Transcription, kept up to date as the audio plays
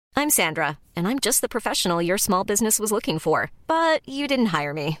I'm Sandra, and I'm just the professional your small business was looking for. But you didn't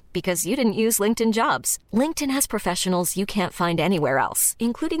hire me because you didn't use LinkedIn Jobs. LinkedIn has professionals you can't find anywhere else,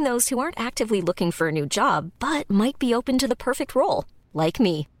 including those who aren't actively looking for a new job, but might be open to the perfect role, like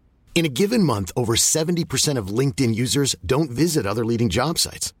me. In a given month, over 70% of LinkedIn users don't visit other leading job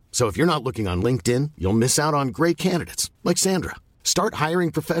sites. So if you're not looking on LinkedIn, you'll miss out on great candidates like Sandra. Start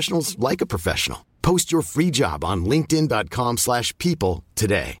hiring professionals like a professional. Post your free job on linkedin.com/people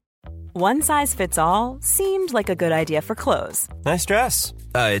today. One size fits all seemed like a good idea for clothes. Nice dress.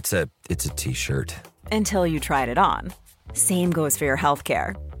 It's a t-shirt. Until you tried it on. Same goes for your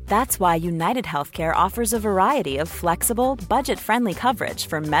healthcare. That's why United Healthcare offers a variety of flexible, budget-friendly coverage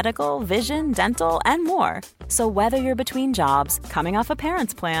for medical, vision, dental, and more. So whether you're between jobs, coming off a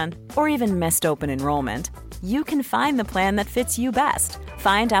parent's plan, or even missed open enrollment, you can find the plan that fits you best.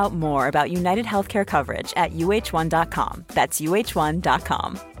 Find out more about United Healthcare coverage at uh1.com. That's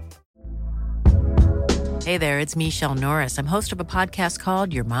uh1.com. Hey there, it's Michelle Norris. I'm host of a podcast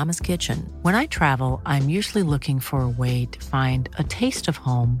called Your Mama's Kitchen. When I travel, I'm usually looking for a way to find a taste of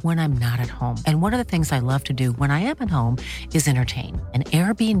home when I'm not at home. And one of the things I love to do when I am at home is entertain. And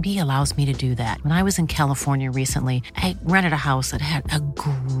Airbnb allows me to do that. When I was in California recently, I rented a house that had a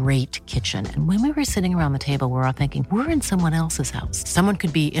great kitchen. And when we were sitting around the table, we were all thinking, we're in someone else's house. Someone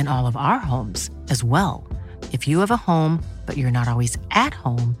could be in all of our homes as well. If you have a home, but you're not always at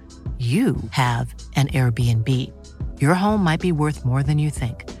home, you have an Airbnb. Your home might be worth more than you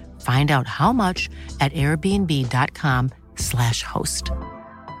think. Find out how much at airbnb.com/host.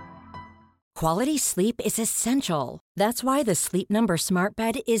 Quality sleep is essential. That's why the Sleep Number Smart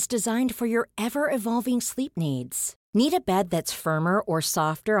Bed is designed for your ever-evolving sleep needs. Need a bed that's firmer or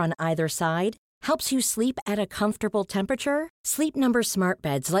softer on either side? Helps you sleep at a comfortable temperature? Sleep Number Smart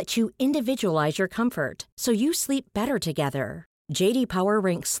Beds let you individualize your comfort, so you sleep better together. J.D. Power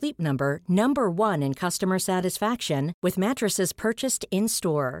ranks Sleep Number number 1 in customer satisfaction with mattresses purchased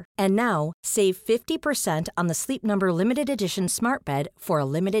in-store. And now, save 50% on the Sleep Number Limited Edition Smart Bed for a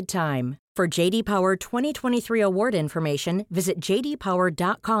limited time. For J.D. Power 2023 award information, visit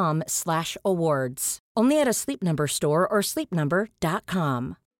jdpower.com/awards. Only at a Sleep Number store or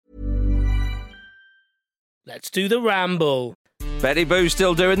sleepnumber.com. Let's do the ramble. Betty Boo's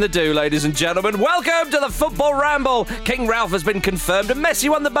still doing the do, ladies and gentlemen. Welcome to the Football Ramble. King Ralph has been confirmed and Messi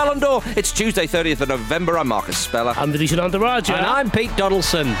won the Ballon d'Or. It's Tuesday, 30th of November. I'm Marcus Speller. I'm Vidisha Nandaraja. And I'm Pete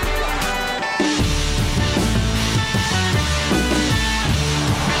Donaldson.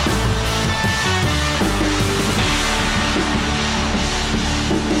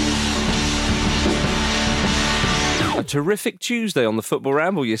 A terrific Tuesday on the Football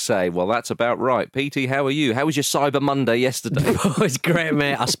Ramble, you say? Well, that's about right. Petey, how are you? How was your Cyber Monday yesterday? Oh, it was great,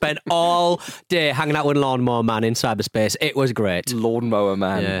 mate. I spent all day hanging out with Lawnmower Man in cyberspace. It was great. Lawnmower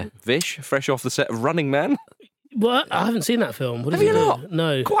Man. Yeah. Vish, fresh off the set of Running Man. What? I haven't seen that film. What Have is you it? not?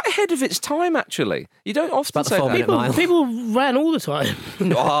 No. Quite ahead of its time, actually. You don't often about the say 4 that. minute mile. People ran all the time.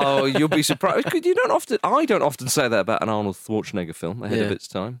 Oh, you'll be surprised. I don't often say that about an Arnold Schwarzenegger film ahead of its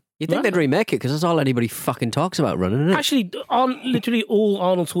time. You'd think they'd remake it because that's all anybody fucking talks about running, isn't it? Actually, literally all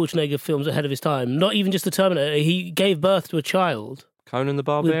Arnold Schwarzenegger films ahead of his time. Not even just The Terminator. He gave birth to a child. Conan the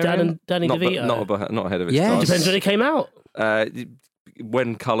Barbarian? With Danny DeVito. Not ahead of its Yeah. time. Depends when it came out.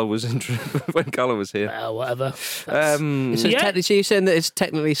 When colour was when colour was here. Well, whatever. So you're saying that it's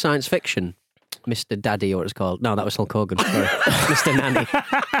technically science fiction? Mr. Daddy, or what it's called. No, that was Hulk Hogan. Sorry. Mr. Nanny.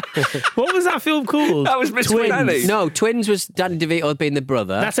 What was that film called? That was Mr. Nanny. No, Twins was Danny DeVito being the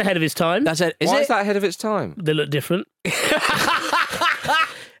brother. That's ahead of his time. That's it. Why is that ahead of its time? They look different.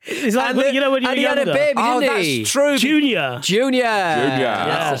 It's like, And you know, when you're and he younger. had a baby, didn't he? That's true. Junior.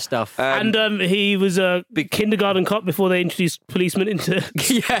 That's the stuff. And he was a kindergarten cop before they introduced policemen into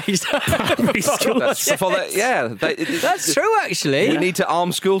primary school. That's true, actually. We need to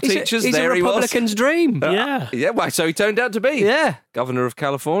arm school teachers. He's there a he was. Republican's dream. Yeah. Yeah, well, so he turned out to be. Yeah. Governor of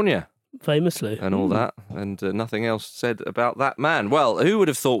California. Famously. And all that, and nothing else said about that man. Well, who would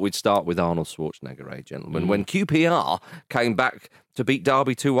have thought we'd start with Arnold Schwarzenegger, gentlemen? When QPR came back to beat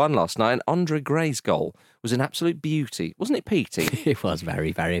Derby 2-1 last night, and Andre Gray's goal was an absolute beauty. Wasn't it, Petey? It was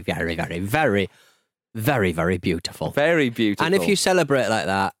very, very, very, very, very, very, very beautiful. Very beautiful. And if you celebrate like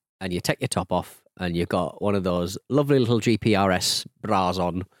that, and you take your top off, and you've got one of those lovely little GPRS bras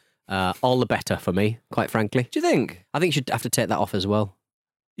on, all the better for me, quite frankly. Do you think? I think you should have to take that off as well.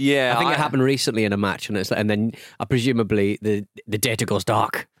 Yeah, I think it happened recently in a match, and then presumably the data goes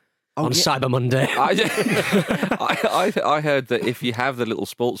dark. on Cyber Monday. I heard that if you have the little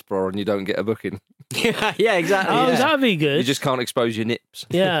sports bra and you don't get a booking, yeah, exactly. Oh, yeah. that'd be good. you just can't expose your nips.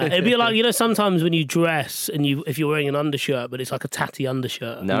 Yeah, it'd be like, sometimes when you dress and if you're wearing an undershirt, but it's like a tatty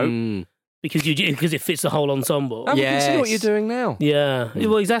undershirt. No. Because it fits the whole ensemble. Oh, we can see what Yes. you're doing now. Yeah.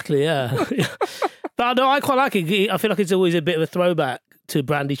 Well, exactly, yeah. But no, I quite like it. I feel like it's always a bit of a throwback to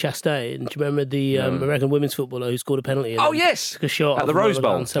Brandy Chastain. Do you remember the American women's footballer who scored a penalty? Oh, yes. Took a shot At the Rose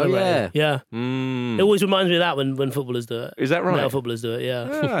Bowl. Yeah. Mm. It always reminds me of that when footballers do it. Is that right? Male footballers do it,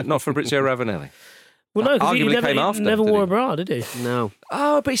 yeah. Not Fabrizio Ravanelli. Well, no, because he Arguably came after, never did wore he? a bra, did he? No.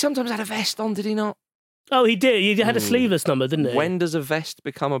 Oh, but he sometimes had a vest on, did he not? Oh, he did. He had a sleeveless number, didn't he? When does a vest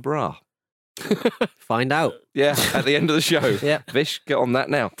become a bra? Find out. Yeah, at the end of the show. Yeah. Vish, get on that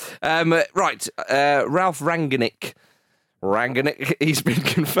now. Right, Ralph Rangnick. He's been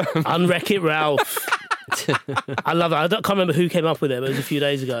confirmed. Unwreck it, Ralph. I love it. I can't remember who came up with it, but it was a few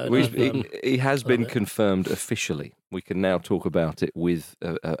days ago. He has been it. confirmed officially. We can now talk about it with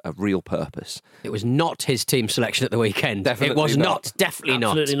a real purpose. It was not his team selection at the weekend. Definitely it was not. not. Definitely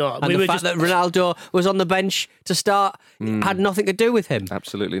Absolutely not. And We the were fact just- that Ronaldo was on the bench to start had nothing to do with him.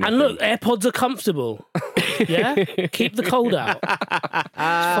 Absolutely not. And look, AirPods are comfortable. Yeah? Keep the cold out. It's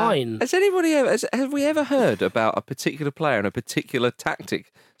fine. Has anybody ever, have we ever heard about a particular player and a particular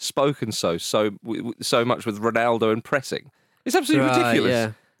tactic spoken so much with Ronaldo and pressing? It's absolutely Right, ridiculous.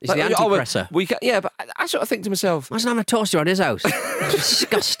 yeah. He's the anti-presser. But I sort of think to myself, Imagine having a toaster on his house.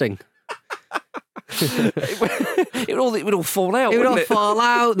 Disgusting. it would all fall out. It would all wouldn't fall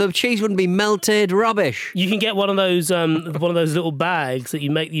out. The cheese wouldn't be melted. Rubbish. You can get one of those little bags that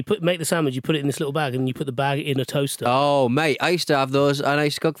you make the sandwich, you put it in this little bag and you put the bag in a toaster. Oh, mate, I used to have those and I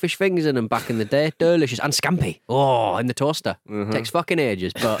used to cook fish fingers in them back in the day. Delicious. And scampi. Oh, in the toaster. Takes fucking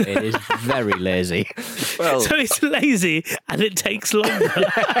ages, but it is very lazy. Well, So it's lazy and it takes longer.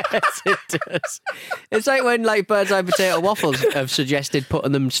 Yes, it does. It's like when bird's eye potato waffles have suggested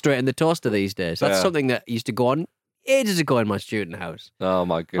putting them straight in the toaster these days. That's Yeah. something that used to go on ages ago in my student house. oh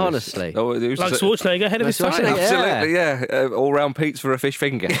my goodness. Honestly. Oh, it was Like just- Schwarzenegger ahead of his Like time. Schwarzenegger. Absolutely, yeah. All-round Pete's for a fish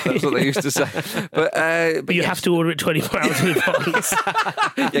finger. That's what they used to say. But You have to order it 24 hours in advance.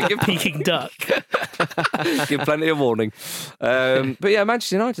 yeah, give Peking duck. give plenty of warning. But yeah,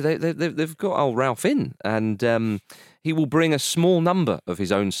 Manchester United, they've got old Ralph in, and he will bring a small number of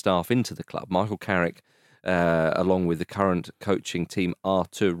his own staff into the club. Michael Carrick, along with the current coaching team, are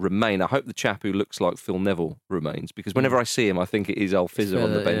to remain. I hope the chap who looks like Phil Neville remains, because whenever I see him, I think it is old Fizzer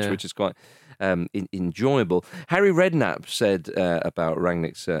on the bench, yeah. which is quite enjoyable. Harry Redknapp said about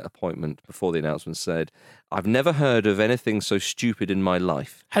Rangnick's appointment before the announcement, said, "I've never heard of anything so stupid in my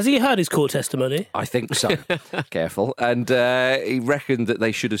life." Has he heard his court testimony? I think so. Careful. And he reckoned that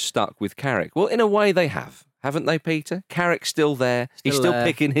they should have stuck with Carrick. Well, in a way they have. Haven't they, Peter? Carrick's still there. He's still there.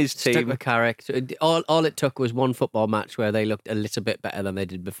 picking his Stuck team. with Carrick. All it took was one football match where they looked a little bit better than they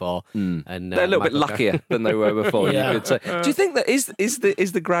did before. And They're a little bit Michael luckier than they were before, Yeah. you could say. Do you think that is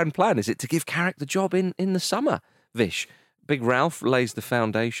the grand plan? Is it to give Carrick the job in the summer, Vish? Big Ralph lays the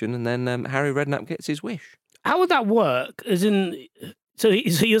foundation and then Harry Redknapp gets his wish. How would that work? As in, so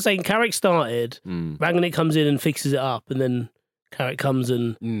you're saying Carrick started, Rangnick comes in and fixes it up, and then Carrick comes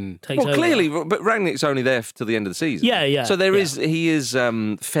and takes over. Well, clearly, but Rangnick's only there till the end of the season. Yeah, yeah, So yeah. he is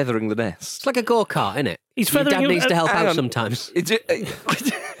feathering the nest. It's like a go-kart, isn't it? He's Your feathering dad needs to help hang out on. sometimes.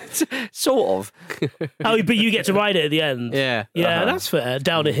 Sort of. Oh, but you get to ride it at the end. Yeah. Yeah, that's fair.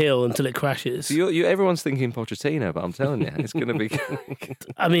 Down a hill until it crashes. So everyone's thinking Pochettino, but I'm telling you, it's going to be.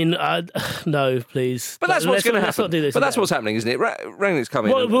 I mean, no, please. But that's what's going to Let's happen. not do this. But that's again. what's happening, isn't it? Rangnick's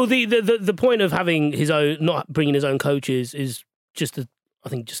coming. Well, the point of having his own, not bringing his own coaches, is just I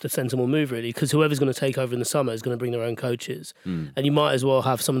think just a sensible move, really, because whoever's going to take over in the summer is going to bring their own coaches, and you might as well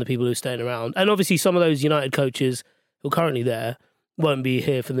have some of the people who are staying around. And obviously, some of those United coaches who are currently there won't be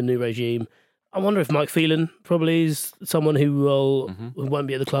here for the new regime. I wonder if Mike Phelan probably is someone who who won't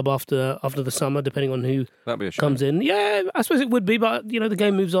be at the club after the summer, depending on who That'd be a shame. comes in. Yeah, I suppose it would be, but the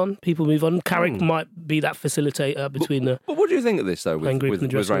game moves on. People move on. Carrick might be that facilitator between the. But what do you think of this, though, with Angry from the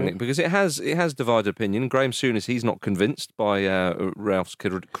dressing room. Rangnick? Because it has divided opinion. Graham Souness, he's not convinced by Ralph's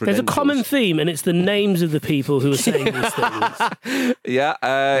credentials. There's a common theme, and it's the names of the people who are saying these things.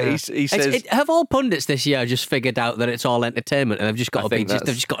 Yeah, he says. Have all pundits this year just figured out that it's all entertainment and they've just got I think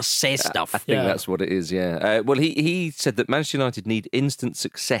they've just got to say stuff? I think Yeah. that's what it is, yeah. Well, he said that Manchester United need instant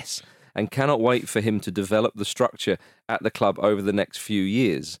success and cannot wait for him to develop the structure at the club over the next few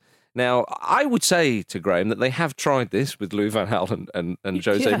years. Now, I would say to Graham that they have tried this with Louis van Gaal and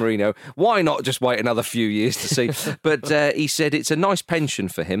Jose Mourinho. Why not just wait another few years to see? But he said it's a nice pension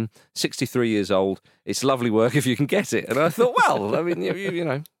for him, 63 years old. It's lovely work if you can get it. And I thought, well, I mean, you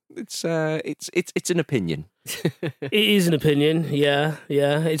know. It's an opinion. It is an opinion, yeah.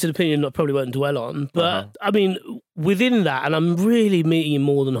 It's an opinion I probably won't dwell on. But, I mean, within that, and I'm really meeting him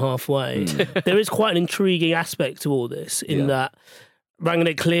more than halfway, there is quite an intriguing aspect to all this in that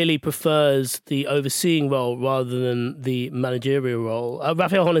Rangnick clearly prefers the overseeing role rather than the managerial role.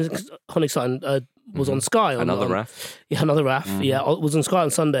 Raphael Honigstein was on Sky. Another Raf. Yeah, another Raf, was on Sky on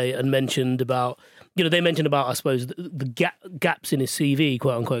Sunday and mentioned about... they mentioned about, I suppose, the gaps in his CV,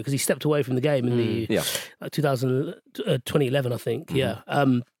 quote unquote, because he stepped away from the game in the 2011, I think. Yeah.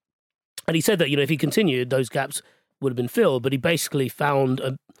 And he said that, if he continued, those gaps would have been filled. But he basically found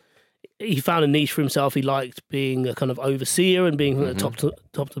a niche for himself. He liked being a kind of overseer and being from the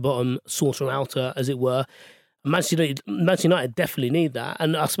top to bottom, sorter and outer, as it were. Manchester United definitely need that.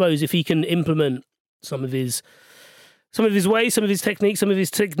 And I suppose if he can implement some of his ways, some of his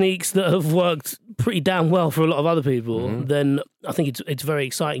techniques that have worked pretty damn well for a lot of other people, then I think it's very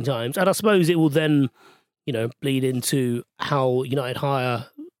exciting times. And I suppose it will then, bleed into how United hire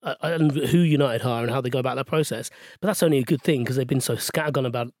and who United hire and how they go about that process. But that's only a good thing because they've been so scattergun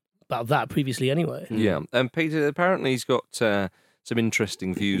about that previously anyway. Yeah, and Peter, apparently he's got some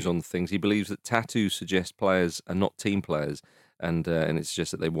interesting views on things. He believes that tattoos suggest players are not team players. And it suggests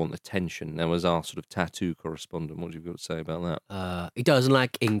that they want attention. Now, as our sort of tattoo correspondent, what do you got to say about that? He doesn't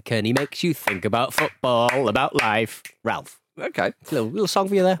like ink and he makes you think about football, about life. Ralph. Okay. Little song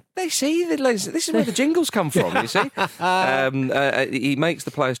for you there. They see, this is where the jingles come from, you see. He makes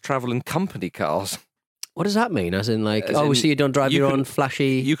the players travel in company cars. What does that mean? As in, so you don't drive your own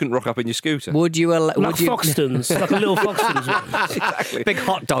flashy... You can rock up in your scooter. Would you... Foxtons, like a little Foxtons one. Exactly. Big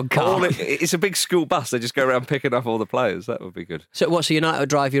hot dog car. It's a big school bus. They just go around picking up all the players. That would be good. So United would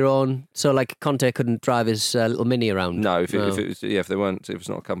drive your own... So, Conte couldn't drive his little Mini around? No, if it's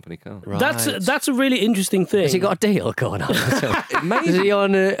not a company car. Right. That's a really interesting thing. Has he got a deal going on? Is he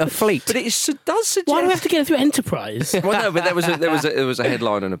on a fleet? But it does suggest... Why do we have to get through Enterprise? Well, no, but there was a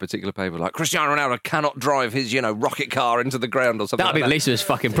headline in a particular paper like, Cristiano Ronaldo cannot drive his, rocket car into the ground or something. That'd be like the least of his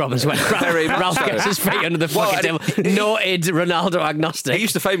fucking problems when Ralph gets his feet under the fucking table. Noted Ronaldo agnostic. He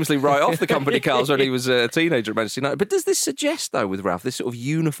used to famously write off the company cars when he was a teenager at Manchester United. But does this suggest, though, with Ralph, this sort of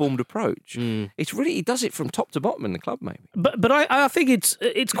uniformed approach? It's really, he does it from top to bottom in the club, maybe. But I think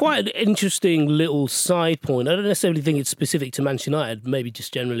it's quite an interesting little side point. I don't necessarily think it's specific to Manchester United, maybe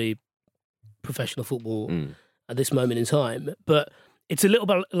just generally professional football at this moment in time. But it's a little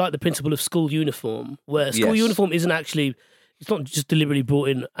bit like the principle of school uniform, where school uniform isn't actually, it's not just deliberately brought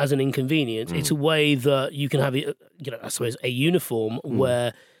in as an inconvenience. It's a way that you can have, I suppose, a uniform where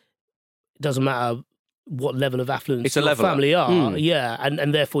it doesn't matter what level of affluence your family are. Yeah,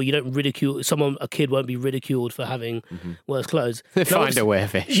 and therefore you don't ridicule, a kid won't be ridiculed for having worse clothes. They find a way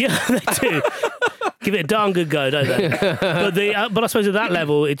of it. Yeah, they do. Give it a darn good go, don't they? But I suppose at that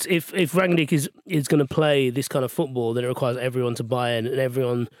level, it's if Rangnick is going to play this kind of football, then it requires everyone to buy in and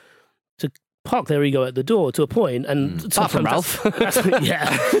everyone to park their ego at the door to a point. And apart from Ralph,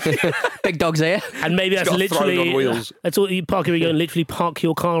 big dog's here, and maybe that's literally wheels. That's all. You park your ego and literally park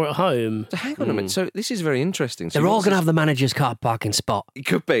your car at home. So hang on a minute. So this is very interesting. So they're all going to have the manager's car parking spot. It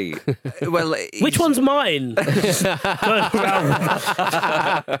could be. Well, which one's mine?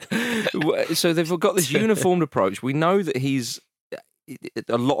 So they've got this uniformed approach. We know that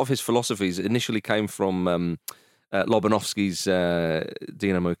a lot of his philosophies initially came from Lobanovsky's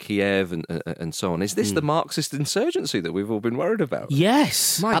Dynamo Kiev and so on. Is this the Marxist insurgency that we've all been worried about?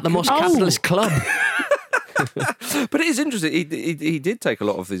 Yes. At the most capitalist club. But it is interesting. He did take a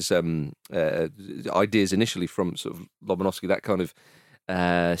lot of his ideas initially from sort of Lobanovsky, that kind of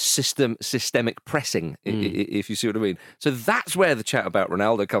systemic pressing, if you see what I mean. So that's where the chat about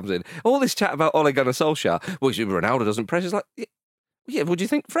Ronaldo comes in. All this chat about Ole Gunnar Solskjaer, well, Ronaldo doesn't press. It's like, yeah, what do you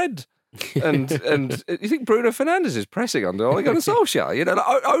think, Fred? and you think Bruno Fernandes is pressing under Ole Gunnar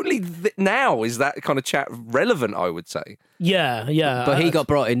Solskjaer? Only now is that kind of chat relevant, I would say. Yeah. But he got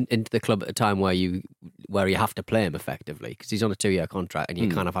brought into the club at a time where you have to play him effectively because he's on a 2-year contract and you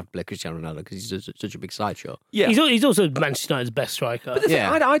kind of have to play Cristiano Ronaldo because he's such a big sideshow. Yeah, he's also Manchester United's best striker. But the thing,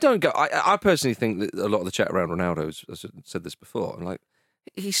 I don't go. I personally think that a lot of the chat around Ronaldo, as I said this before, I'm like,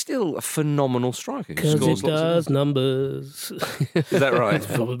 he's still a phenomenal striker. Because it does numbers. Is that right?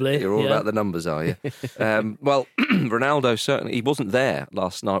 Probably. You're all about the numbers, are you? Well, Ronaldo certainly, he wasn't there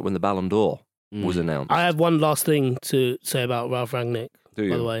last night when the Ballon d'Or was announced. I have one last thing to say about Ralf Rangnick, by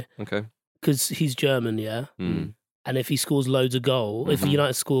the way. Okay. Because he's German, yeah? And if he scores loads of goals, if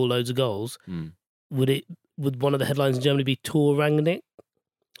United score loads of goals, would one of the headlines in Germany be Thor Rangnick?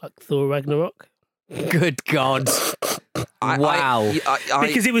 Like Thor Ragnarok? Good God. Wow.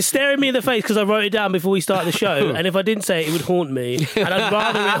 Because it was staring me in the face because I wrote it down before we started the show, and if I didn't say it, it would haunt me. And I'd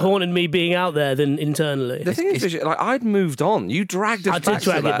rather it haunted me being out there than internally. The thing is, like, I'd moved on. You dragged us I back did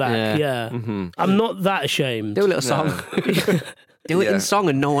drag to it that. back, yeah. Mm-hmm. I'm not that ashamed. Do a little song. Do it Yeah. in song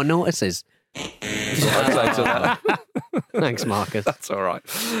and no one notices. That's what I'd say to that. Thanks, Marcus. That's all right.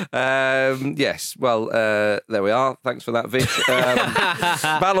 Yes, well, there we are. Thanks for that, Vish.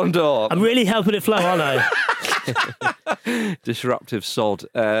 Ballon d'Or. I'm really helping it flow, aren't I? Disruptive sod.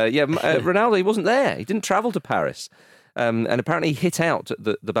 Ronaldo, he wasn't there. He didn't travel to Paris. And apparently he hit out at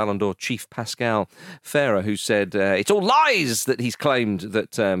the Ballon d'Or chief Pascal Ferrer, who said it's all lies that he's claimed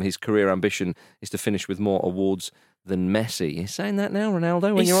that his career ambition is to finish with more awards than Messi. You're saying that now,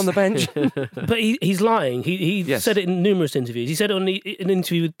 Ronaldo, when you're on the bench? But he's lying. He Yes. said it in numerous interviews. He said it on an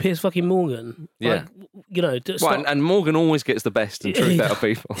interview with Piers fucking Morgan. Yeah. Like, Well, and Morgan always gets the best and truth out of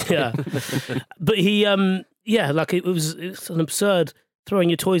people. Yeah. But he, like it's an absurd throwing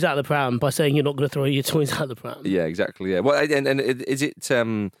your toys out of the pram by saying you're not going to throw your toys out of the pram. Yeah, exactly. Yeah. Well, and is it?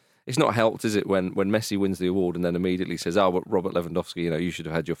 It's not helped, is it, when Messi wins the award and then immediately says, "Oh, but Robert Lewandowski, you should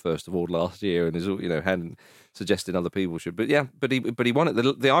have had your first award last year," and is suggesting other people should. But yeah, but he won it.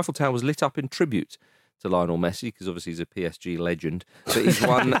 The Eiffel Tower was lit up in tribute to Lionel Messi because obviously he's a PSG legend. But he's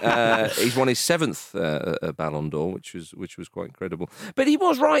won his 7th Ballon d'Or, which was quite incredible. But he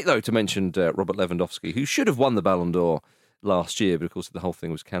was right though to mention Robert Lewandowski, who should have won the Ballon d'Or last year, but of course the whole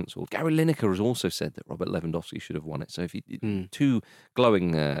thing was cancelled. Gary Lineker has also said that Robert Lewandowski should have won it. So if two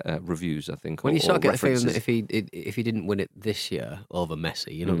glowing reviews, I think. When you sort of get the feeling that references. if he didn't win it this year over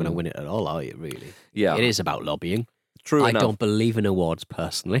Messi, you're not going to win it at all, are you? Really? Yeah, it is about lobbying. True I enough. don't believe in awards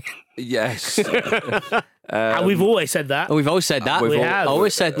personally. Yes. And we've always said that. Oh, we've always said that. We have.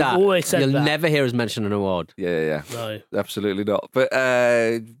 Always said that. We've always said You'll that. never hear us mention an award. Yeah. No. Absolutely not. But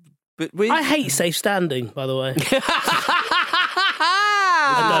we. I hate safe standing, by the way.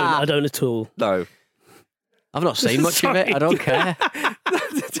 I don't at all. No. I've not seen much of it. I don't care.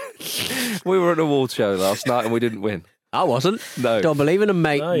 We were at an award show last night and we didn't win. I wasn't. No. Don't believe in them,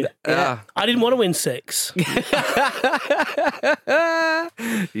 mate. No. I didn't want to win 6.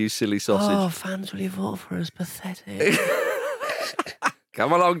 You silly sausage. Oh, fans, will you vote for us? Pathetic.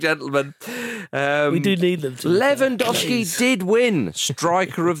 Come along, gentlemen. We do need them to. Lewandowski did win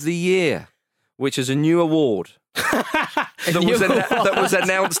Striker of the Year, which is a new award. that was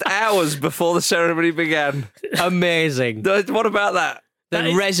announced hours before the ceremony began. Amazing. What about that?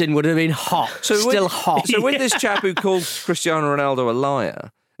 The resin would have been hot. Still hot. So with this chap who called Cristiano Ronaldo a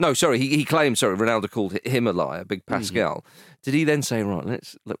liar, no, sorry, he claimed, Ronaldo called him a liar, Big Pascal. Did he then say, right,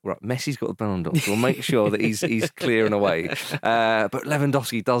 Messi's got the Ballon d'Or, so we'll make sure that he's clearing away. But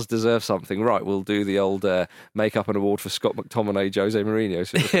Lewandowski does deserve something. Right, we'll do the old make up an award for Scott McTominay, Jose Mourinho.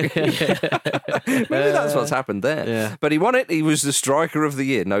 Maybe that's what's happened there. Yeah. But he won it. He was the Striker of the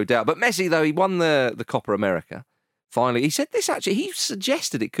Year, no doubt. But Messi, though, he won the Copa America. Finally, he said this actually, he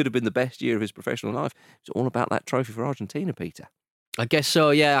suggested it could have been the best year of his professional life. It's all about that trophy for Argentina, Peter. I guess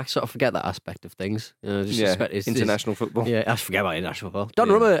so, yeah. I sort of forget that aspect of things. International football. Yeah, I forget about international football.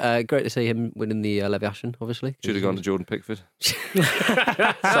 Donnarumma, great to see him winning the Levy Ashton, obviously. Should have gone to Jordan Pickford. Saved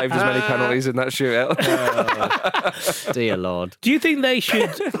as many penalties in that shootout. Dear Lord. Do you think they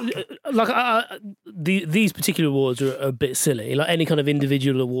should, these particular awards are a bit silly? Like any kind of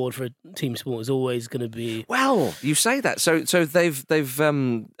individual award for a team sport is always going to be... Well, you say that. So they've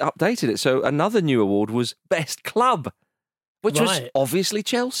updated it. So another new award was Best Club, which was obviously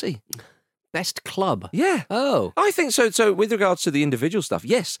Chelsea. Best club? Yeah. Oh. I think so. So with regards to the individual stuff,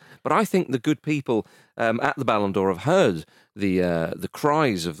 yes. But I think the good people at the Ballon d'Or have heard the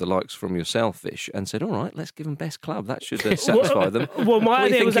cries of the likes from yourself, Vish, and said, all right, let's give them Best Club. That should satisfy them. Well, my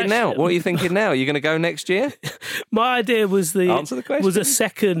idea was now? What are you thinking now? Are you going to go next year? My idea was Answer the question. was a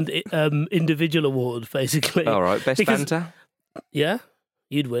second individual award, basically. All right, Best banter? Yeah.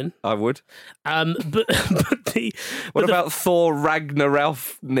 You'd win. I would. What about Thor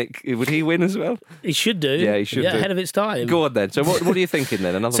Ragnaralf Nick? Would he win as well? He should do. Yeah, he should do. Ahead of its time. Go on then. So what are you thinking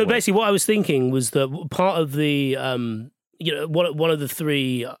then? Another So one? basically what I was thinking was that part of the, one of the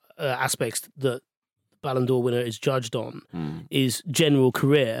 3 aspects that Ballon d'Or winner is judged on is general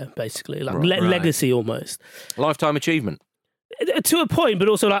career, basically, like legacy almost. Lifetime achievement. To a point, but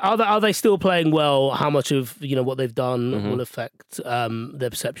also like, are they still playing well? How much of what they've done will affect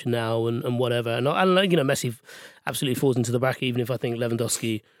their perception now and whatever? And Messi absolutely falls into the bracket, even if I think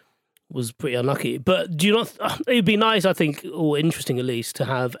Lewandowski was pretty unlucky. But do you not? It'd be nice, I think, or interesting at least, to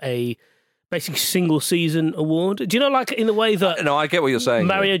have a basically single season award. Do you know, like in the way that no, I get what you're saying.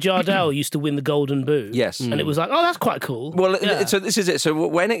 Mario Jardel used to win the Golden Boot. Yes, and it was like, oh, that's quite cool. Well, so this is it. So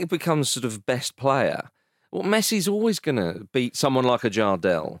when it becomes sort of best player. Well, Messi's always going to beat someone like a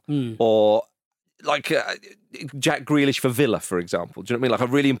Jardel or like Jack Grealish for Villa, for example. Do you know what I mean? Like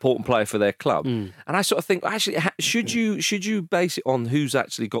a really important player for their club. And I sort of think, actually, should you base it on who's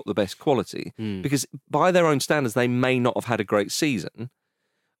actually got the best quality? Because by their own standards, they may not have had a great season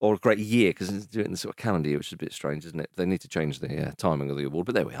or a great year, because it's doing the sort of calendar year, which is a bit strange, isn't it? They need to change the timing of the award,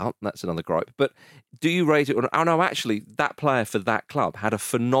 but there we are. That's another gripe. But do you rate it? Oh no, actually, that player for that club had a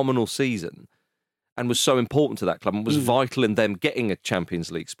phenomenal season and was so important to that club and was vital in them getting a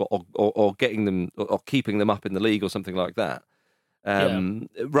Champions League spot or getting them or keeping them up in the league or something like that.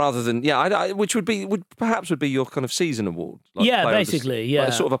 Rather than which would be your kind of season award. Like basically,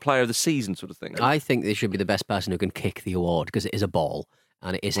 like sort of a player of the season sort of thing. I think they should be the best person who can kick the award, because it is a ball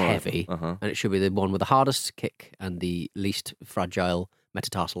and it is heavy, and it should be the one with the hardest kick and the least fragile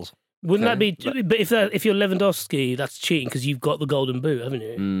metatarsals. Wouldn't that be? But if you're Lewandowski, that's cheating because you've got the golden boot, haven't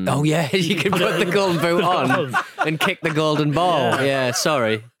you? Oh yeah, you can put the golden boot on and kick the golden ball. Yeah,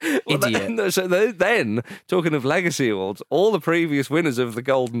 sorry, idiot. Then, talking of legacy awards, all the previous winners of the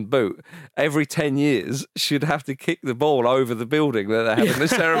golden boot every 10 years should have to kick the ball over the building that they're having the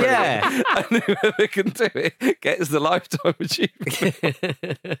ceremony. And whoever can do it gets the lifetime achievement.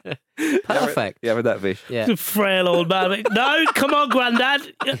 Perfect. You having that, Vish? Yeah. Frail old man. No, come on, Grandad.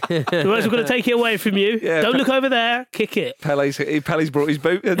 Otherwise, we're going to take it away from you. Yeah, don't look over there. Kick it. Pele's brought his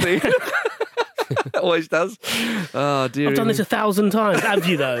boot, hasn't he? Always does. Oh, dear. I've done this 1,000 times. Have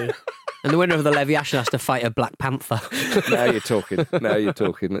you, though? And the winner of the Leviathan has to fight a Black Panther. Now you're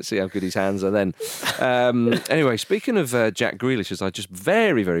talking. Let's see how good his hands are then. Anyway, speaking of Jack Grealish, as I just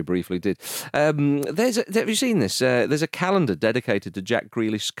very, very briefly did, have you seen this? There's a calendar dedicated to Jack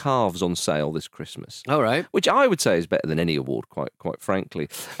Grealish's calves on sale this Christmas. All right. Which I would say is better than any award, quite frankly.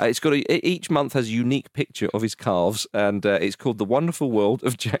 It's got each month has a unique picture of his calves, and it's called The Wonderful World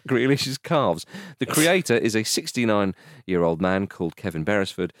of Jack Grealish's Calves. The creator is a 69-year-old man called Kevin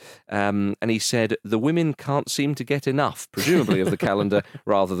Beresford. And he said the women can't seem to get enough, presumably of the calendar,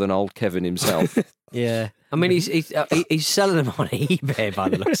 rather than old Kevin himself. Yeah, I mean he's selling them on eBay by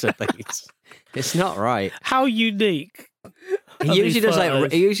the looks of things. It's not right. How unique! He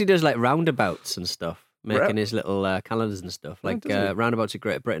usually does like roundabouts and stuff, making his little calendars and stuff, like roundabouts of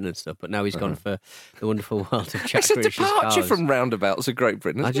Great Britain and stuff. But now he's gone for the wonderful world of Jack Grealish's calves. It's a departure from roundabouts of Great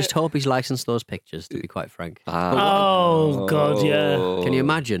Britain. I just hope he's licensed those pictures, to be quite frank. Oh God, yeah. Can you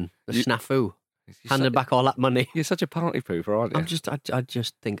imagine the snafu? Handing back all that money. You're such a party pooper, aren't you? I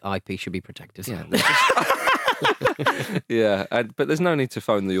just think IP should be protected. Yeah. Yeah, but there's no need to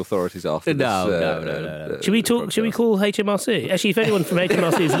phone the authorities after this. No. Should we talk? Should we call HMRC? Actually, if anyone from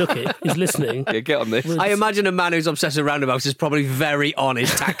HMRC is listening, yeah, get on this. I imagine a man who's obsessed with roundabouts is probably very on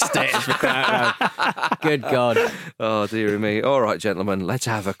his tax status. Good God. Oh, dearie me. All right, gentlemen, let's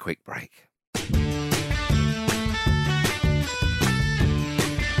have a quick break.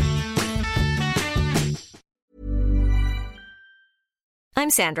 I'm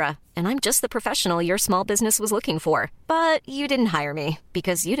Sandra, and I'm just the professional your small business was looking for. But you didn't hire me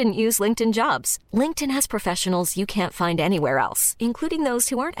because you didn't use LinkedIn Jobs. LinkedIn has professionals you can't find anywhere else, including those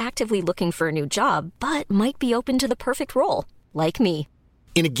who aren't actively looking for a new job, but might be open to the perfect role, like me.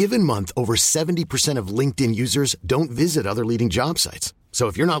 In a given month, over 70% of LinkedIn users don't visit other leading job sites. So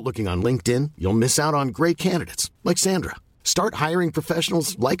if you're not looking on LinkedIn, you'll miss out on great candidates like Sandra. Start hiring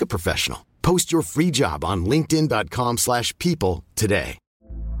professionals like a professional. Post your free job on linkedin.com/people today.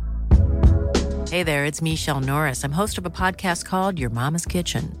 Hey there, it's Michelle Norris. I'm host of a podcast called Your Mama's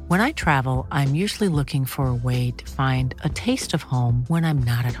Kitchen. When I travel, I'm usually looking for a way to find a taste of home when I'm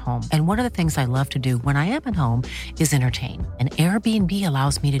not at home. And one of the things I love to do when I am at home is entertain. And Airbnb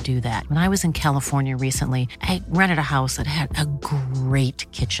allows me to do that. When I was in California recently, I rented a house that had a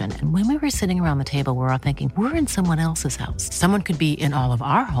great kitchen. And when we were sitting around the table, we're all thinking, we're in someone else's house. Someone could be in all of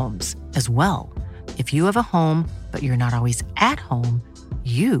our homes as well. If you have a home, but you're not always at home,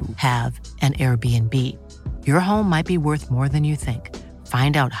 you have an Airbnb. Your home might be worth more than you think.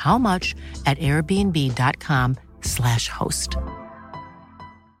 Find out how much at airbnb.com/host.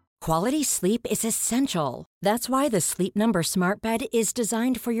 Quality sleep is essential. That's why the Sleep Number Smart Bed is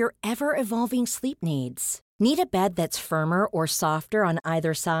designed for your ever-evolving sleep needs. Need a bed that's firmer or softer on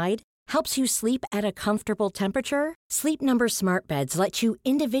either side? Helps you sleep at a comfortable temperature? Sleep Number Smart Beds let you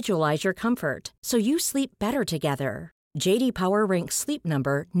individualize your comfort, so you sleep better together. J.D. Power ranks Sleep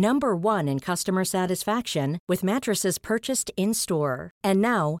Number number 1 in customer satisfaction with mattresses purchased in-store. And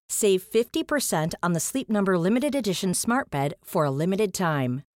now, save 50% on the Sleep Number Limited Edition Smart Bed for a limited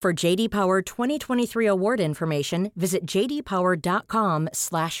time. For J.D. Power 2023 award information, visit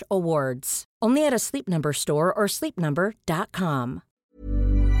jdpower.com/awards. Only at a Sleep Number store or sleepnumber.com.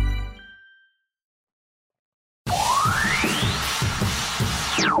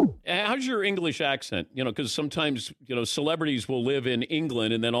 how's your English accent? Because sometimes, celebrities will live in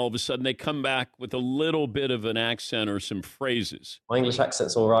England and then all of a sudden they come back with a little bit of an accent or some phrases. My English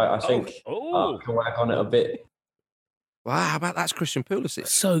accent's all right, I think. I can work on it a bit. Wow, how about that's Christian Pulisic?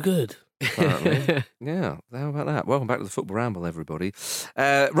 So good. Yeah, how about that? Welcome back to the Football Ramble, everybody.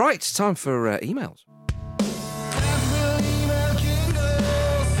 Right, time for emails.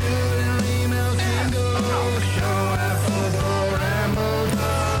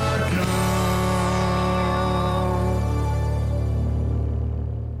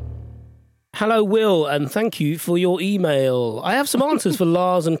 Hello, Will, and thank you for your email. I have some answers for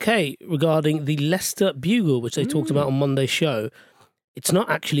Lars and Kate regarding the Leicester Bugle, which they talked about on Monday's show. It's not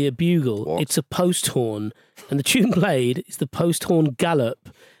actually a bugle, it's a post horn. And the tune played is the post horn gallop,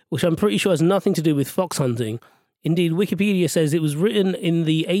 which I'm pretty sure has nothing to do with fox hunting. Indeed, Wikipedia says it was written in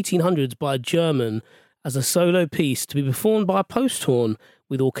the 1800s by a German as a solo piece to be performed by a post horn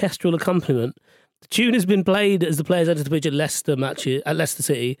with orchestral accompaniment. The tune has been played as the players entered the pitch at Leicester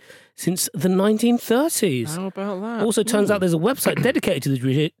City since the 1930s. How about that? Also, turns out there's a website dedicated to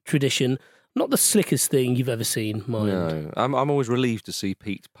the tradition. Not the slickest thing you've ever seen, mind. No, I'm always relieved to see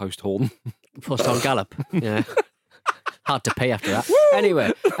Pete post horn. Post horn gallop. Yeah. Hard to pay after that.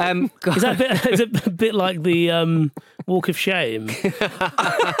 Anyway, is it a bit like the Walk of Shame?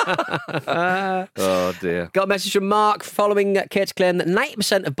 Oh dear. Got a message from Mark following Kate's claim that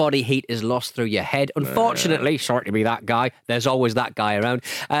 90% of body heat is lost through your head. Unfortunately, sorry to be that guy, there's always that guy around.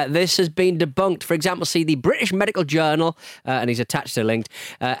 This has been debunked. For example, see the British Medical Journal, and he's attached a link.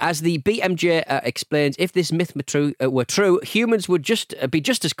 As the BMJ explains, if this myth were true, humans would be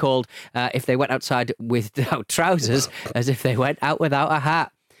just as cold if they went outside without trousers as if they went out without a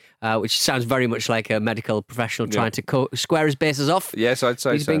hat. Which sounds very much like a medical professional trying to square his bases off. Yes, I'd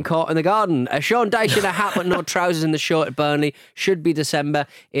say He's been caught in the garden. Sean Dyche in a hat but no trousers in the show at Burnley. Should be December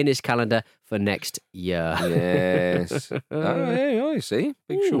in his calendar for next year. Yes. I see.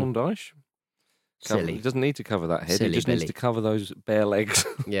 Big Sean Dyche. Silly. He doesn't need to cover that head. Silly he just Billy. needs to cover those bare legs.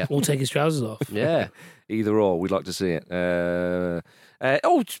 Yeah. Or take his trousers off. Yeah. Either or, we'd like to see it.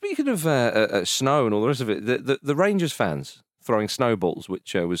 Speaking of snow and all the rest of it, the Rangers fans throwing snowballs,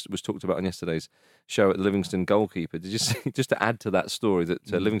 which was talked about on yesterday's show at the Livingston goalkeeper. Did you see, just to add to that story,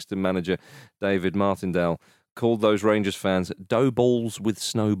 that Livingston manager David Martindale called those Rangers fans dough balls with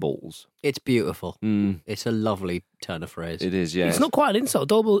snowballs? It's beautiful. It's a lovely turn of phrase. It is, yeah. It's not quite an insult.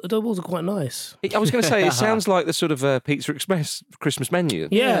 Dough balls are quite nice. I was going to say, it sounds like the sort of Pizza Express Christmas menu.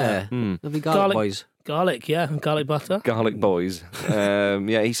 Yeah. Lovely garlic boys. Garlic, yeah, and garlic butter. Garlic boys.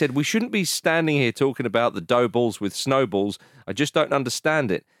 He said, we shouldn't be standing here talking about the dough balls with snowballs. I just don't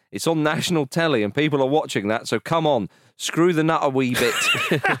understand it. It's on national telly and people are watching that, so come on, screw the nut a wee bit.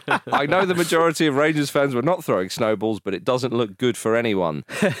 I know the majority of Rangers fans were not throwing snowballs, but it doesn't look good for anyone.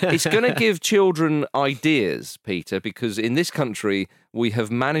 It's going to give children ideas, Peter, because in this country we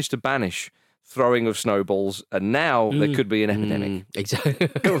have managed to banish throwing of snowballs, and now there could be an epidemic. Exactly.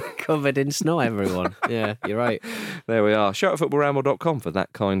 Covered in snow, everyone. Yeah, you're right. There we are. Show at footballramble.com for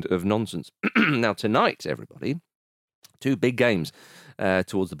that kind of nonsense. Now, tonight, everybody, two big games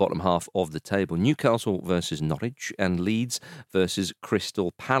towards the bottom half of the table. Newcastle versus Norwich and Leeds versus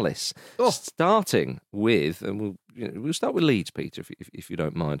Crystal Palace. Starting with, and we'll start with Leeds, Peter, if you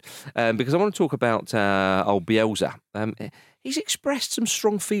don't mind, because I want to talk about old Bielsa. He's expressed some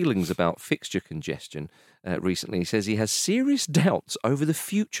strong feelings about fixture congestion recently. He says he has serious doubts over the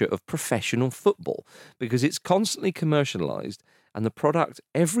future of professional football because it's constantly commercialised and the product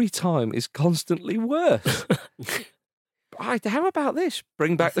every time is constantly worse. How about this?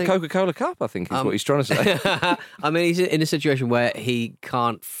 Bring back the Coca-Cola Cup, I think is what he's trying to say. I mean, he's in a situation where he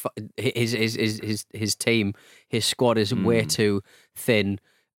can't... His team, his squad is way too thin.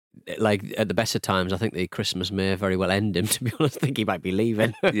 Like, at the best of times, I think the Christmas may very well end him, to be honest. I think he might be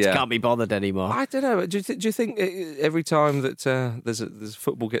leaving. Yeah. Can't be bothered anymore. I don't know. Do you think every time that there's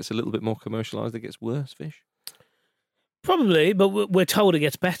football gets a little bit more commercialised, it gets worse, Fish? Probably, but we're told it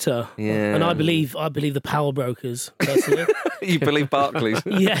gets better. Yeah. And I believe the power brokers, personally. You believe Barclays?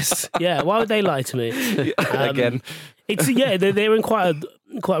 Yes. Yeah. Why would they lie to me? Again. They're in quite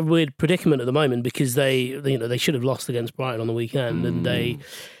a weird predicament at the moment because they should have lost against Brighton on the weekend, and they,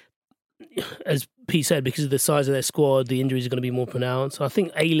 as Pete said, because of the size of their squad, the injuries are going to be more pronounced. I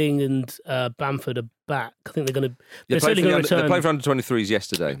think Ayling and Bamford are back. I think they're going to. They're certainly going to return. They played for under-23s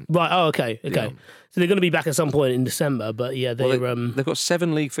yesterday. Right. Oh, okay. Yeah. So they're going to be back at some point in December. But yeah, they've got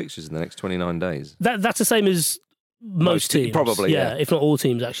 7 league fixtures in the next 29 days. That's the same as most teams, probably. Yeah, if not all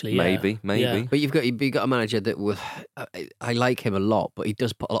teams, actually. Yeah. Maybe. Yeah. But you've got a manager that I like him a lot, but he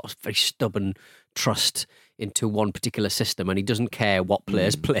does put a lot of very stubborn trust into one particular system, and he doesn't care what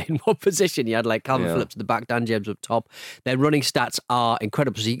players play in what position. You had like Calvin Phillips at the back, Dan James up top. Their running stats are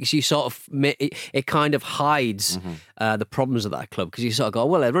incredible. So you sort of it kind of hides the problems of that club, because you sort of go,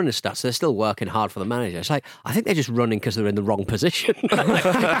 well, they're running stats, they're still working hard for the manager. It's like, I think they're just running because they're in the wrong position.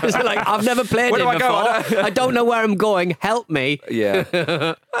 It's like, I've never played it before. I don't know where I'm going. Help me. Yeah,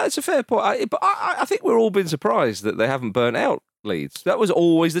 that's a fair point. But I think we're all been surprised that they haven't burnt out Leeds. That was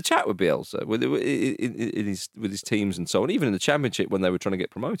always the chat with Bielsa, with his teams and so on, even in the Championship when they were trying to get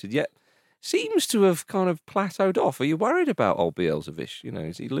promoted. Yet seems to have kind of plateaued off. Are you worried about old Bielsa-vish? You know,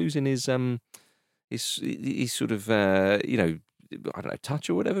 is he losing his sort of I don't know, touch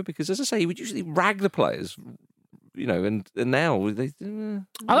or whatever? Because as I say, he would usually rag the players. You know, and now they.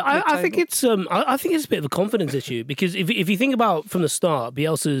 I think it's I think it's a bit of a confidence issue, because if you think about from the start,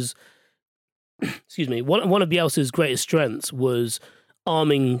 Bielsa's excuse me, one of Bielsa's greatest strengths was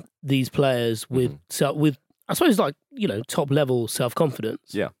arming these players with I suppose, like, you know, top level self confidence.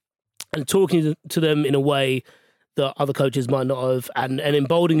 Yeah, and talking to them in a way that other coaches might not have, and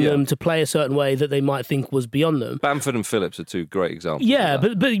emboldening them to play a certain way that they might think was beyond them. Bamford and Phillips are two great examples. Yeah,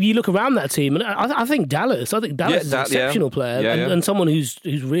 but you look around that team, and I think Dallas is an exceptional player, and someone who's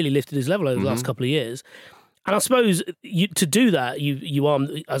really lifted his level over the last couple of years. And I suppose to do that, you arm,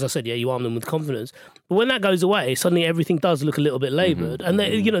 as I said, you arm them with confidence. But when that goes away, suddenly everything does look a little bit laboured, and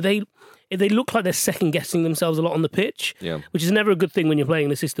they look like they're second guessing themselves a lot on the pitch, which is never a good thing when you're playing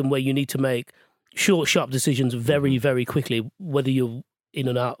in a system where you need to make short, sharp decisions very, very quickly, whether you're in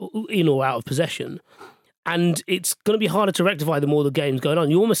or out of possession. And it's going to be harder to rectify the more the game's going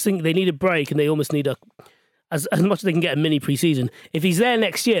on. You almost think they need a break, and they almost need as much as they can get a mini pre-season. If he's there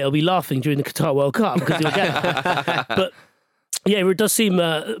next year, he'll be laughing during the Qatar World Cup because he'll get But yeah, it does seem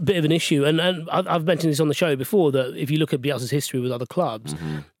a bit of an issue. And I've mentioned this on the show before, that if you look at Bielsa's history with other clubs,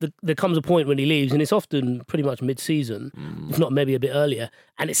 there comes a point when he leaves, and it's often pretty much mid-season, if not maybe a bit earlier.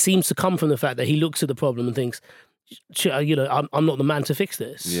 And it seems to come from the fact that he looks at the problem and thinks, I'm not the man to fix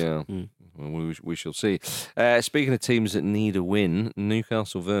this. Yeah. Well, we shall see. Speaking of teams that need a win,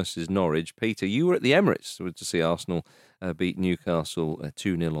 Newcastle versus Norwich. Peter, you were at the Emirates to see Arsenal beat Newcastle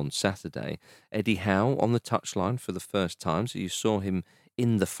 2-0 on Saturday. Eddie Howe on the touchline for the first time, so you saw him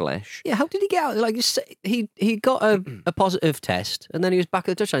in the flesh. Yeah, how did he get out? Like, he got a positive test, and then he was back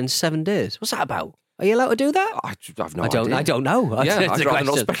at the touchline in 7 days. What's that about? Are you allowed to do that? I've no idea. I don't know. Yeah, I'd rather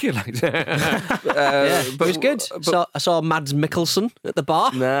not speculate. But it was good. I saw Mads Mikkelsen at the bar.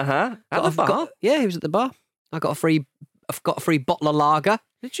 At the bar? Yeah, he was at the bar. I've got a free bottle of lager.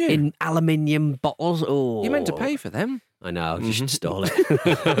 Did you? In aluminium bottles. Oh, you meant to pay for them. I know. Just stole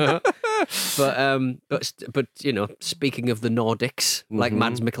it. But you know, speaking of the Nordics, like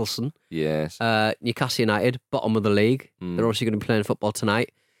Mads Mikkelsen, yes, Newcastle United, bottom of the league. They're also going to be playing football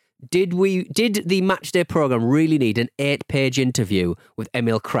tonight. Did the Matchday programme really need an 8-page interview with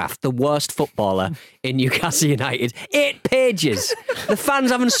Emil Kraft, the worst footballer in Newcastle United? 8 pages. The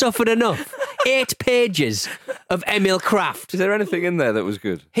fans haven't suffered enough. 8 pages of Emil Kraft. Is there anything in there that was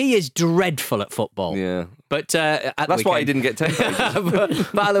good? He is dreadful at football. Yeah. But that's why he didn't get 10 pages.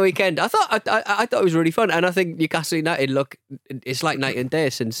 but at the weekend, I thought it was really fun, and I think Newcastle United it's like night and day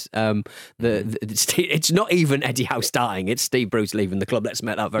since it's not even Eddie Howe starting; it's Steve Bruce leaving the club. Let's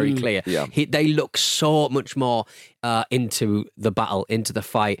make that very clear. Yeah. They look so much more into the battle, into the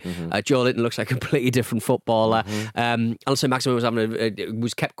fight. Joe Linton looks like a completely different footballer. Alison Maximin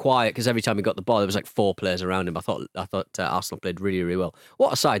was kept quiet because every time he got the ball, there was like 4 players around him. I thought Arsenal played really, really well.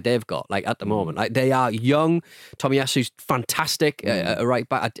 What a side they've got! Like at the moment, like they are young. Tomiyasu's fantastic, right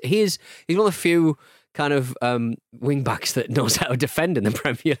back. He's one of the few kind of wing backs that knows how to defend in the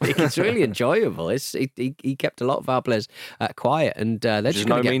Premier League. It's really enjoyable. He kept a lot of our players quiet, and they're just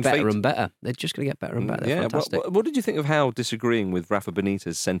going to get better and better. They're just going to get better and better. They're fantastic. What did you think of Howe disagreeing with Rafa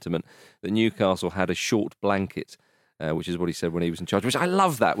Benitez's sentiment that Newcastle had a short blanket? Which is what he said when he was in charge, which I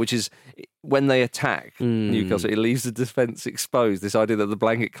love that, which is when they attack Newcastle, it leaves the defence exposed, this idea that the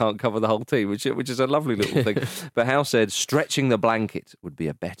blanket can't cover the whole team, which is a lovely little thing. But Howe said stretching the blanket would be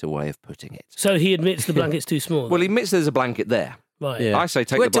a better way of putting it. So he admits the blanket's too small? Well, he admits there's a blanket there. Right. Yeah. I say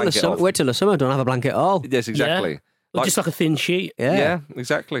take the blanket off. Wait till the summer, don't have a blanket at all. Yes, exactly. Yeah. Or just like a thin sheet. Yeah,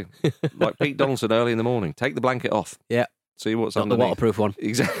 exactly. Like Pete Donaldson early in the morning. Take the blanket off. Yeah. See what's Not underneath. the waterproof one.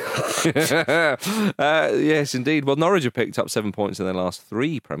 Exactly. Yes, indeed. Well, Norwich have picked up 7 points in their last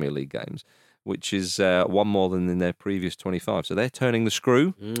 3 Premier League games, which is one more than in their previous 25. So they're turning the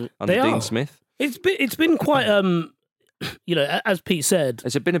screw under Dean Smith. It's been quite, as Pete said,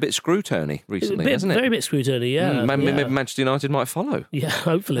 It's been a bit screw-turny recently, hasn't it? Very bit screw-turny, yeah. Maybe Manchester United might follow. Yeah,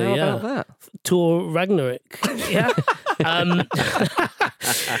 hopefully, How about that? Tor Ragnarok. Yeah.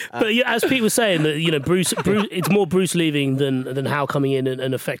 But yeah, as Pete was saying, that Bruce, it's more Bruce leaving than Howe coming in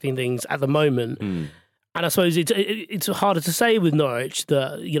and affecting things at the moment. And I suppose it's harder to say with Norwich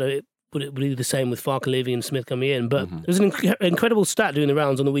that would it be the same with Farke leaving and Smith coming in. But there's an incredible stat doing the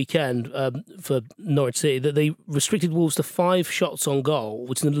rounds on the weekend for Norwich City that they restricted Wolves to 5 shots on goal,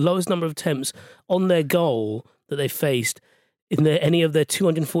 which is the lowest number of attempts on their goal that they faced in any of their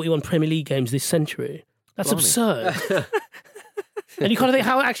 241 Premier League games this century. That's absurd. And you kind of think,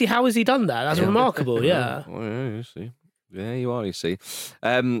 how has he done that? That's remarkable, yeah. Well, yeah, you see. Yeah, you are, you see.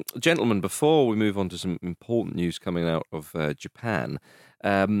 Gentlemen, before we move on to some important news coming out of Japan,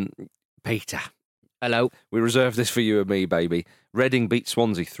 Peter. Hello. We reserved this for you and me, baby. Reading beat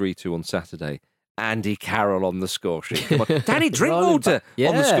Swansea 3-2 on Saturday. Andy Carroll on the score sheet. Come on. Danny Drinkwater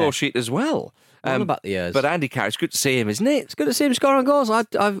on the score sheet as well. About the years. But Andy Carroll, it's good to see him, isn't it? It's good to see him scoring goals.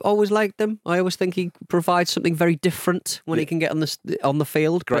 I've always liked him. I always think he provides something very different when he can get on the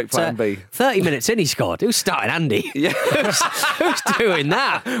field. Great plan B. 30 minutes in, he scored. Who's starting Andy? Yeah. Who's doing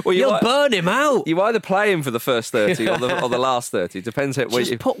that? Well, you'll burn him out. You either play him for the first 30 or the last 30. It depends.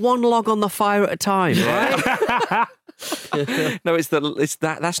 Just put one log on the fire at a time, right? No,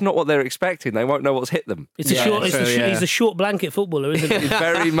 that's not what they're expecting. They won't know what's hit them. He's a short blanket footballer, isn't he?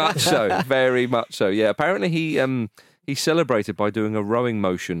 Very much so. Very much so. Yeah. Apparently he celebrated by doing a rowing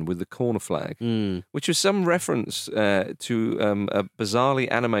motion with the corner flag, which was some reference to a bizarrely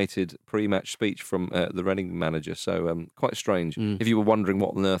animated pre-match speech from the Reading manager. So quite strange. If you were wondering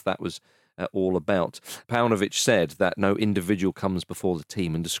what on earth that was all about. Paunovic said that no individual comes before the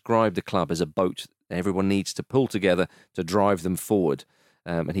team and described the club as a boat everyone needs to pull together to drive them forward.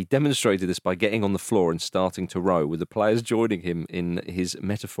 And he demonstrated this by getting on the floor and starting to row, with the players joining him in his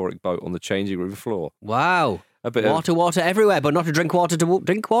metaphoric boat on the changing room floor. Wow. A bit water everywhere, but not to drink water to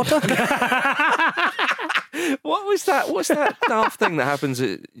drink water? What was that? What's that daft thing that happens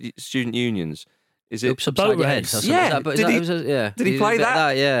at student unions? Is it Oops, upside your head? Yeah. Did he play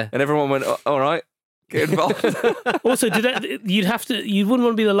that? Yeah. And everyone went, all right, get involved. Also, you wouldn't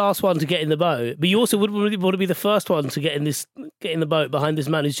want to be the last one to get in the boat, but you also wouldn't want to be the first one to get in the boat behind this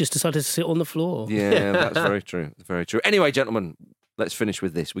man who's just decided to sit on the floor. Yeah, that's very true. Very true. Anyway, gentlemen, let's finish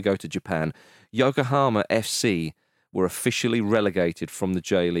with this. We go to Japan. Yokohama FC were officially relegated from the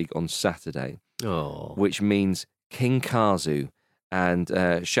J-League on Saturday, which means King Kazu and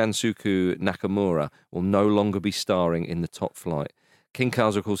Shansuke Nakamura will no longer be starring in the top flight. King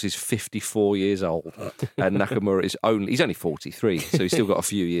Kazu, of course, is 54 years old, and Nakamura is he's only 43, so he's still got a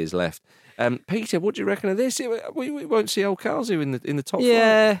few years left. Peter, what do you reckon of this? We won't see old Kazu in the top flight.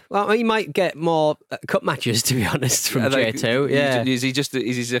 Yeah, well, he might get more cup matches, to be honest, from J2. Yeah, is he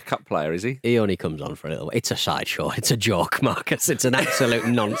a cup player? Is he? He only comes on for a little. It's a sideshow. It's a joke, Marcus. It's an absolute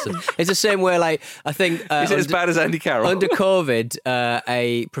nonsense. It's the same way. Like I think is it as bad as Andy Carroll? Under COVID,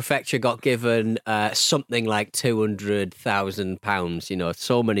 a prefecture got given something like £200,000.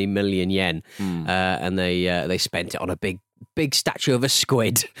 So many million yen, and they spent it on a big statue of a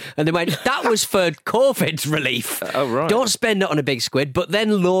squid, and they went, that was for COVID relief. Oh, right. Don't spend it on a big squid. But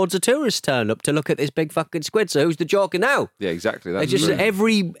then loads of tourists turn up to look at this big fucking squid, so who's the joker now? Yeah, exactly. That's just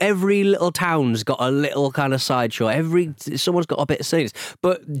every little town's got a little kind of sideshow. Someone's got a bit of scenes.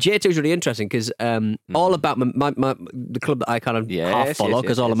 But J2 is really interesting because all about the club that I kind of half follow,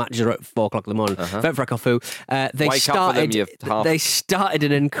 because all the matches are at 4 o'clock in the morning. Ventfra Kofu, they started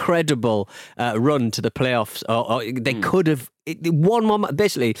an incredible run to the playoffs. They could have won more.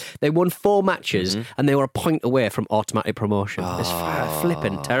 Basically, they won 4 matches and they were a point away from automatic promotion. It's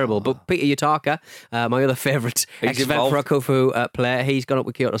flipping terrible. But Peter Yutaka, my other favourite ex-Ventfra Kofu player, he's gone up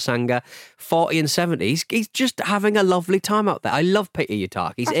with Kyoto Sanga, 40 and 70. He's just having a lovely time out there. I love Peter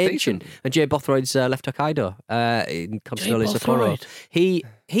Yutaka. He's ancient. And Jay Bothroyd's left Hokkaido in Constantinopoli Sapporo.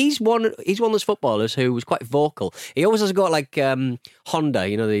 He's one of those footballers who was quite vocal. He always has got like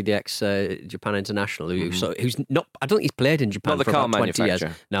Honda, the ex Japan international, who's not. I don't think he's played in Japan not for about 20 years.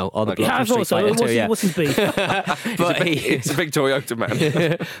 No, or the bloke from Street Fighter 2. What's his beef? He's a big Toyota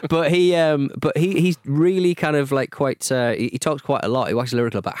man. but he's really kind of like quite. He talks quite a lot. He wax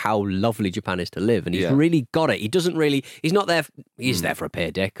lyrical about how lovely Japan is to live, and he's really got it. He doesn't really. He's not there. He's there for a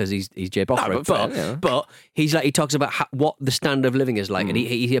payday because he's Jay Bothroyd. But he's like he talks about what the standard of living is like, and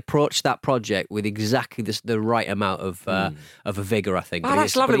he he approached that project with exactly the right amount of a vigour, I think. Oh,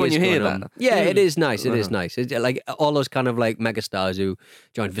 that's lovely when you hear that. Yeah, it is nice. It is nice. It's like all those kind of like megastars who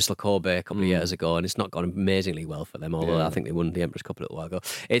joined Vissla Kobe a couple of years ago, and it's not gone amazingly well for them, although I think they won the Emirates Cup a little while ago.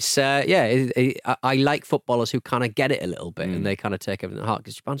 It's, I like footballers who kind of get it a little bit and they kind of take everything to heart,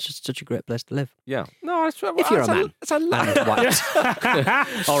 because Japan's just such a great place to live. Yeah. No, if you're a man. It's a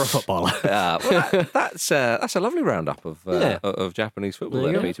Or a footballer. That's a lovely roundup of Japanese football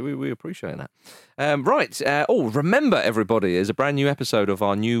there, Peter. We appreciate that. Right. Remember, everybody, there's a brand new episode of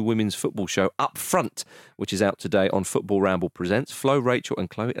our new women's football show, Up Front, which is out today on Football Ramble Presents. Flo, Rachel and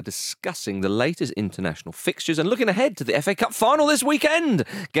Chloe are discussing the latest international fixtures and looking ahead to the FA Cup final this weekend.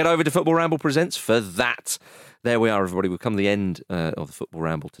 Get over to Football Ramble Presents for that. There we are, everybody. We've come to the end of the Football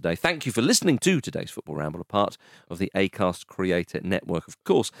Ramble today. Thank you for listening to today's Football Ramble, a part of the Acast Creator Network, of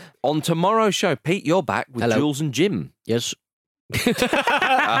course. On tomorrow's show, Pete, you're back with Jules and Jim. Yes.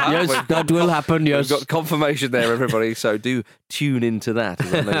 Yes, that will happen, yes. We've got confirmation there, everybody, so do tune into that.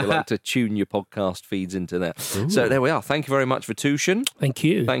 I know you like to tune your podcast feeds into that. Ooh. So there we are. Thank you very much for Tushin. Thank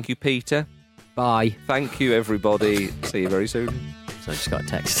you. Thank you, Peter. Bye. Thank you, everybody. See you very soon. So I just got a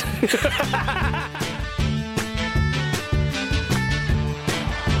text.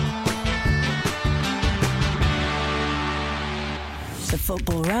 The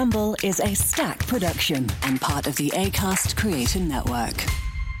Football Ramble is a Stack production and part of the Acast Creator Network.